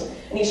apostles,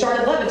 and he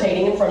started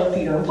levitating in front of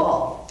Peter and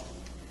Paul.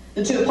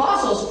 The two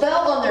apostles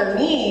fell on their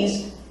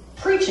knees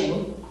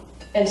preaching,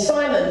 and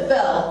Simon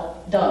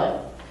fell dying.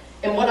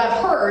 And what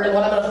I've heard, and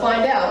what I'm going to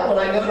find out when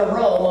I go to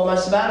Rome on my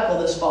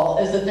sabbatical this fall,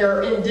 is that there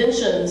are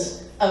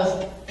indentions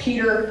of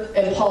Peter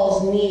and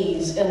Paul's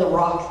knees in the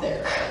rock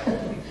there,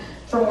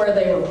 from where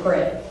they were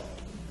praying.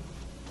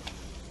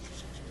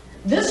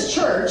 This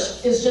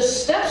church is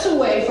just steps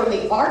away from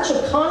the Arch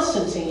of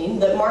Constantine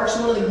that marks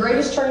one of the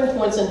greatest turning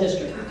points in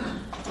history.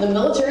 The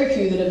military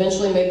coup that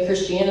eventually made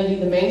Christianity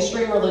the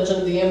mainstream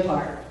religion of the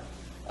empire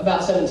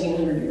about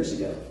 1700 years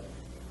ago.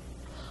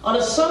 On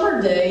a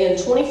summer day in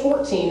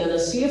 2014 in a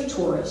sea of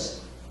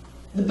tourists,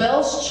 the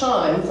bells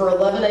chime for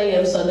 11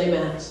 a.m. Sunday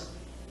Mass.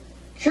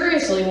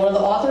 Curiously, one of the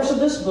authors of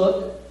this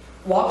book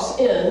walks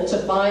in to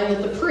find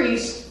that the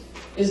priest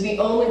is the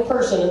only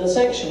person in the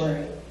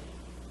sanctuary.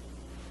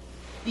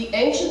 The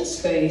ancient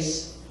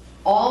space,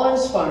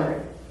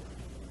 awe-inspiring,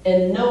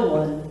 and no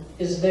one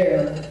is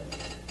there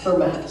for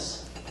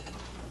Mass.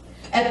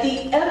 At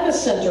the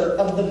epicenter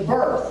of the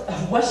birth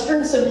of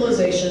Western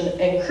civilization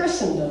and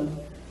Christendom,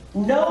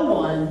 no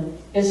one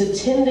is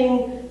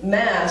attending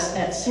Mass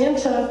at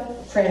Santa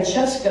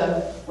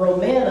Francesca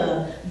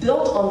Romana,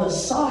 built on the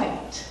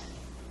site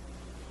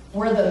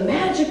where the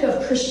magic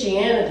of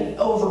Christianity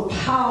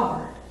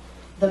overpowered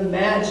the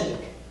magic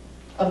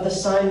of the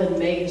Simon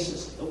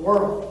Maguses of the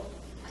world.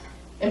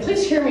 And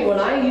please hear me when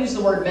I use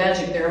the word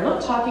magic there. I'm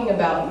not talking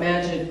about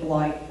magic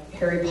like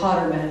Harry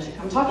Potter magic.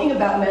 I'm talking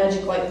about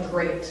magic like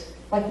great.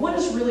 Like what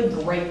is really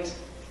great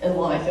in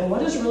life, and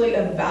what is really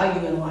of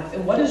value in life,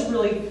 and what is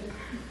really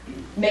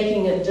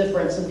making a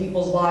difference in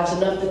people's lives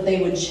enough that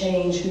they would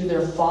change who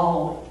they're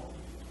following.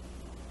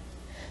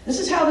 This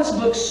is how this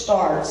book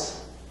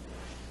starts,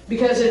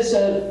 because it's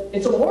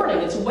a warning,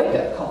 it's a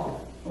wake-up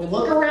call. We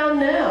look around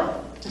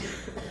now.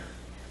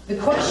 The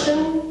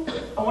question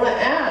I want to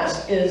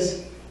ask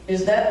is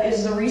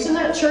the reason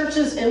that church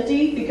is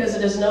empty because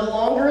it is no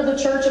longer the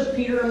church of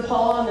Peter and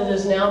Paul, and it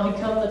has now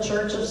become the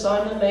church of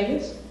Simon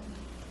Magus?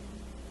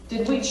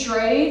 Did we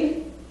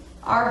trade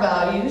our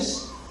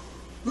values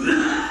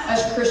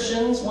as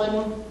Christians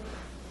when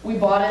we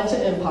bought into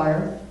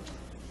empire?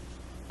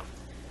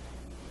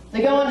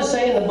 They go on to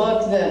say in the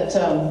book that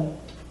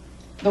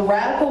the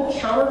radical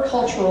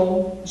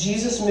countercultural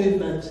Jesus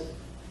movement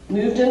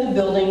moved into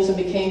buildings and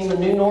became the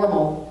new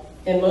normal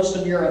in most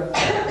of Europe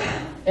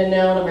and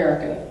now in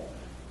America.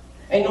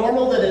 A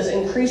normal that is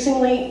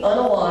increasingly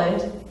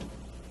unaligned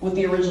with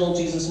the original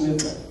Jesus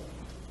movement.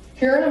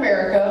 Here in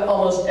America,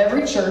 almost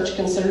every church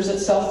considers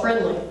itself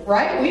friendly.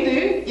 Right? We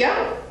do.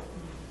 Yeah.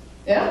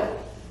 Yeah.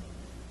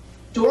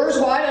 Doors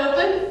wide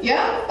open.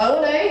 Yeah.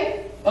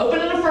 O&A. Open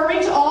and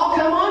affirming to all.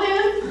 Come on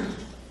in.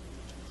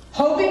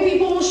 Hoping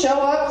people will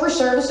show up for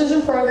services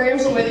and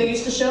programs the way they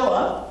used to show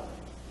up.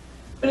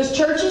 But as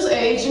churches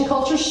age and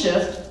cultures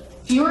shift,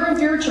 fewer and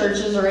fewer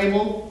churches are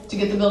able to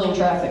get the building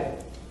traffic.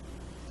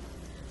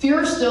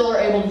 Fewer still are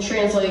able to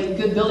translate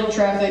good building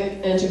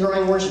traffic into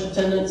growing worship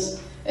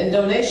attendance and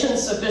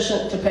donations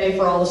sufficient to pay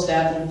for all the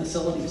staff and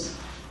facilities.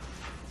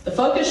 The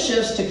focus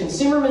shifts to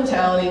consumer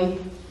mentality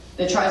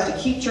that tries to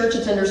keep church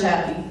attenders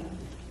happy,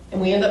 and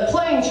we end up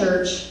playing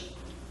church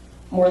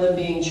more than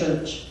being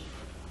church.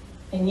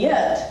 And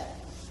yet,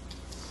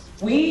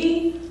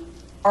 we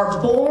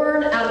are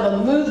born out of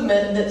a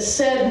movement that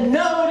said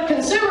no to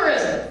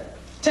consumerism.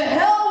 To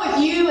hell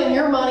with you and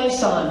your money,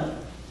 son.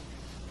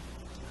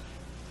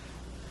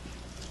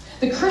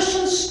 The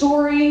Christian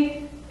story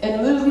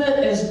and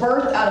movement is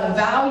birthed out of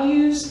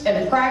values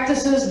and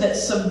practices that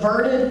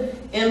subverted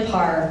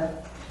empire,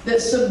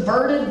 that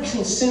subverted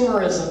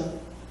consumerism,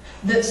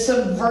 that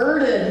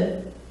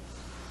subverted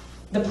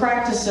the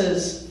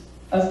practices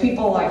of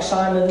people like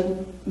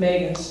Simon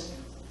Magus.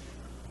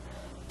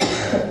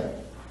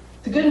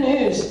 The good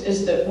news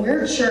is that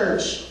Weird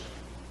Church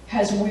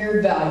has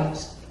weird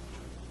values.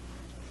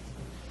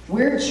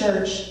 Weird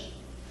Church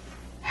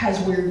has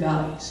weird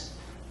values.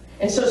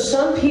 And so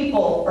some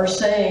people are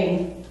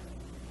saying,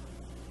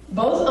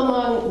 both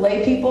among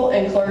lay people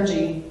and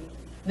clergy,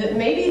 that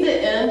maybe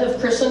the end of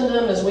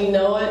Christendom as we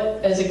know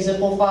it, as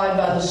exemplified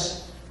by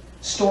this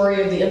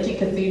story of the empty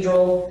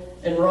cathedral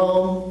in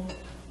Rome,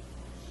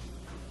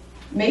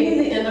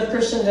 maybe the end of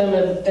Christendom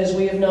as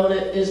we have known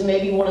it is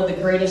maybe one of the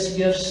greatest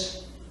gifts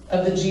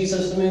of the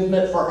Jesus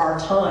movement for our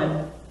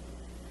time.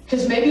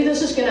 Because maybe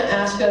this is going to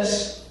ask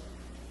us,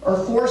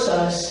 or force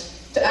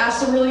us, to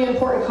ask some really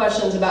important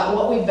questions about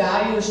what we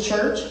value as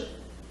church,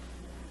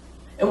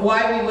 and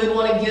why we would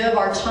want to give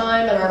our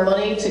time and our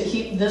money to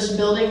keep this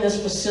building,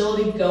 this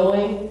facility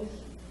going,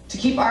 to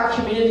keep our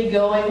community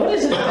going. What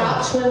is it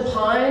about Twin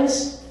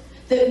Pines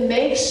that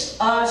makes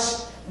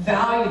us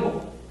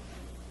valuable?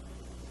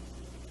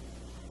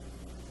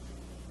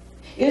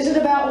 Is it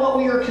about what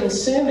we are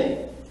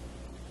consuming?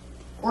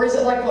 Or is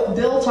it like what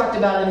Bill talked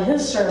about in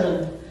his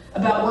sermon,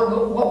 about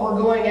what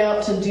we're going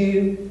out to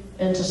do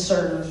and to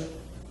serve?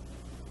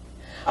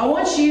 I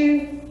want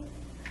you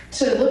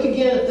to look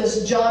again at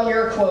this John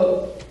Muir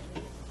quote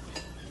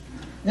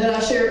that I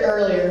shared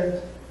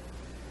earlier.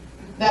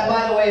 That,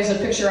 by the way, is a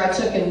picture I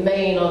took in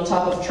Maine on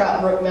top of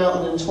Trout Brook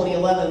Mountain in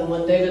 2011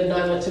 when David and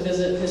I went to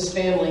visit his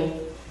family.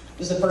 It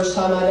was the first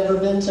time I'd ever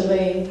been to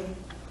Maine.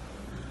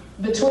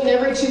 Between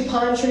every 2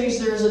 pine trees,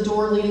 there is a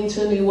door leading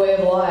to a new way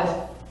of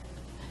life.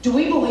 Do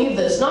we believe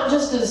this? Not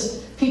just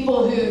as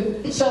people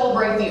who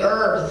celebrate the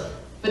earth,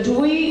 but do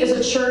we as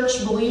a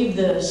church believe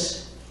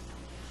this?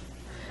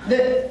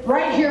 That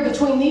right here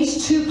between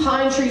these 2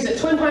 pine trees at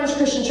Twin Pines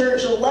Christian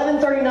Church,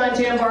 1139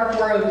 Tambark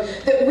Road,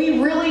 that we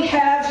really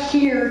have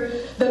here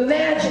the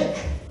magic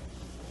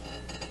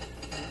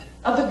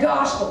of the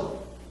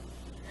gospel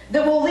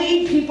that will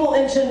lead people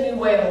into a new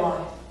way of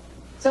life.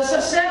 So as I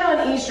said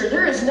on Easter,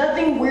 there is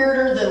nothing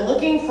weirder than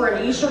looking for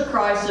an Easter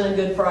Christ in a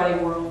Good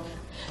Friday world.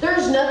 There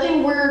is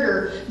nothing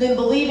weirder than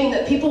believing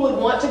that people would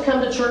want to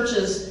come to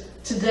churches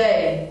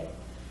today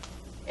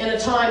in a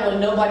time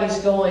when nobody's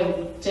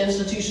going to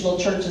institutional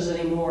churches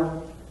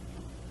anymore.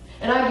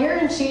 And I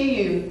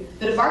guarantee you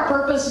that if our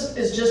purpose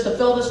is just to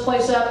fill this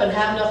place up and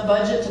have enough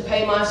budget to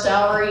pay my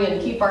salary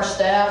and keep our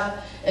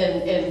staff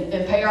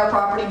and pay our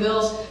property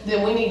bills,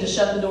 then we need to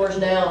shut the doors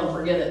down and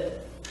forget it.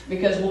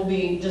 Because we'll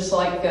be just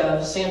like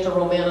Santa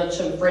Romana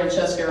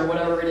Francesca or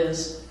whatever it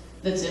is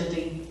that's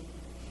empty.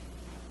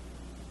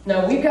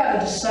 No, we've got to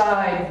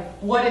decide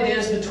what it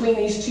is between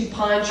these 2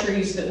 pine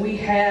trees that we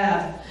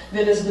have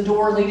that is the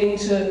door leading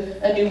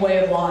to a new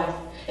way of life.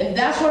 And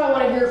that's what I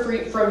want to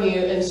hear from you.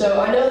 And so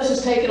I know this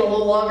has taken a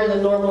little longer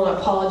than normal, and I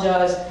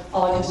apologize.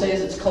 All I can say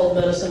is it's cold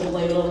medicine.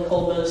 Blame it on the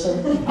cold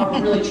medicine. I'll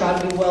really try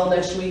to be well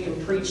next week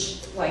and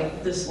preach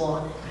like this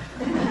long.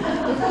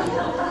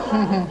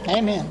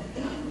 Amen.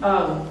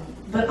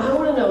 But I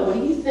want to know, what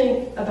do you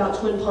think about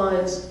Twin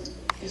Pines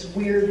is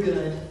weird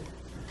good?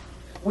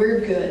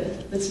 Weird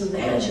good that's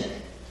magic,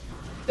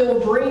 that will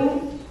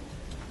bring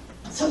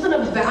something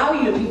of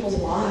value to people's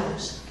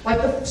lives.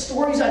 Like the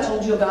stories I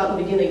told you about in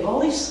the beginning, all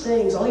these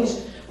things, all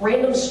these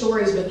random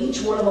stories, but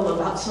each one of them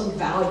about some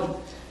value.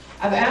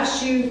 I've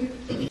asked you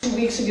 2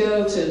 weeks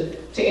ago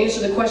to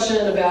answer the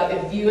question about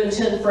if you and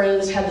 10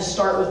 friends had to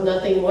start with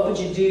nothing, what would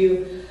you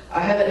do? I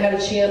haven't had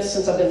a chance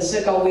since I've been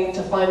sick all week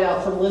to find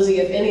out from Lizzie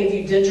if any of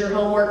you did your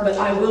homework, but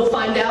I will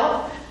find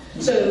out.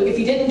 So if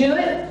you didn't do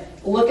it,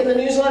 look in the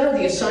newsletter,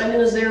 the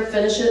assignment is there,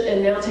 finish it,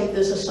 and now take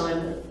this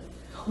assignment.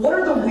 What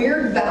are the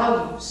weird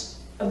values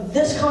of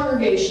this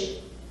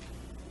congregation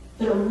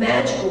that are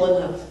magical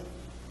enough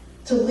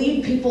to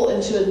lead people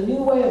into a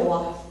new way of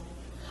life?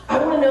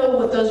 I want to know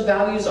what those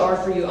values are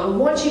for you. I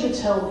want you to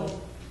tell me.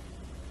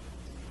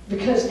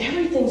 Because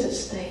everything's at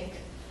stake.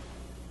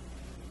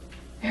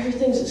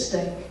 Everything's at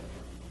stake.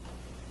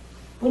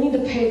 We need to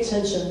pay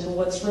attention to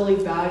what's really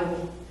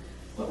valuable,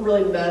 what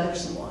really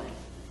matters in life.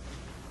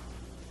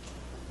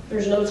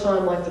 There's no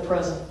time like the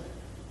present.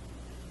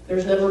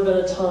 There's never been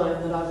a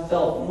time that I've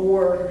felt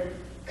more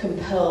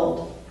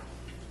compelled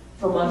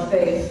for my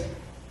faith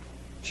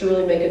to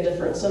really make a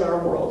difference in our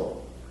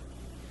world.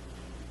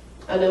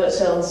 I know it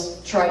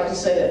sounds trite to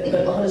say it,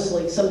 but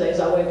honestly, some days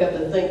I wake up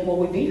and think, will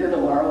we be here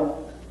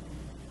tomorrow?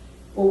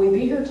 Will we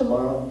be here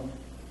tomorrow?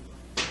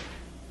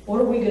 What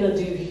are we going to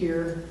do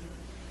here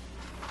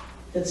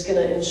that's going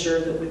to ensure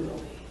that we will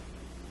be?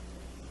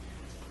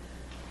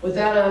 With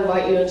that, I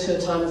invite you into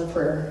a time of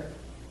prayer.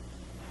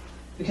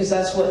 Because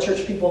that's what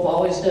church people have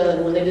always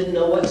done when they didn't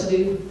know what to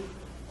do.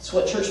 It's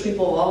what church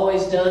people have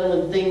always done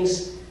when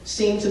things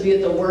seem to be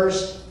at the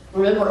worst.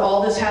 Remember,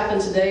 all this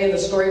happened today in the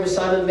story with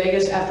Simon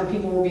Magus after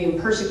people were being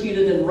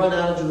persecuted and run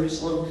out of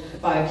Jerusalem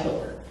by a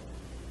killer.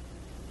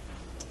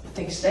 But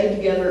they stayed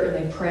together and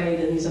they prayed,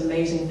 and these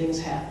amazing things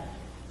happened.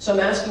 So I'm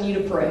asking you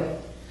to pray.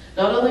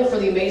 Not only for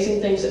the amazing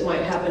things that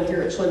might happen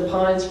here at Twin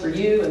Pines for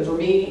you and for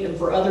me and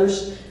for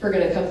others who are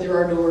going to come through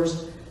our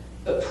doors,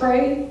 but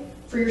pray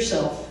for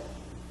yourself.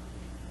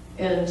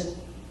 And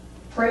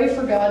pray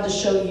for God to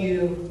show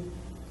you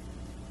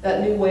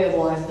that new way of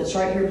life that's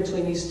right here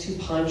between these 2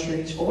 pine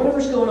trees, or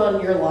whatever's going on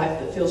in your life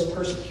that feels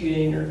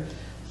persecuting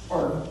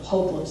or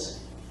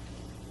hopeless.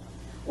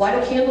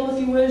 Light a candle if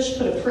you wish,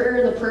 put a prayer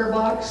in the prayer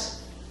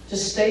box.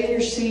 Just stay in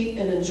your seat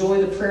and enjoy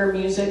the prayer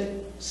music.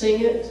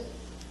 Sing it,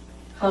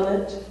 hum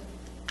it,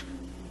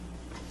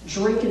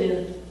 drink it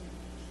in.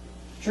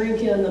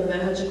 Drink in the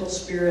magical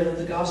spirit of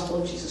the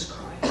gospel of Jesus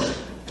Christ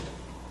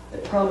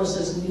that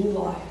promises new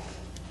life,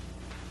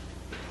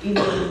 even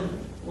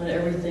when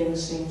everything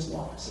seems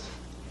lost.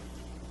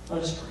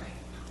 Let us pray.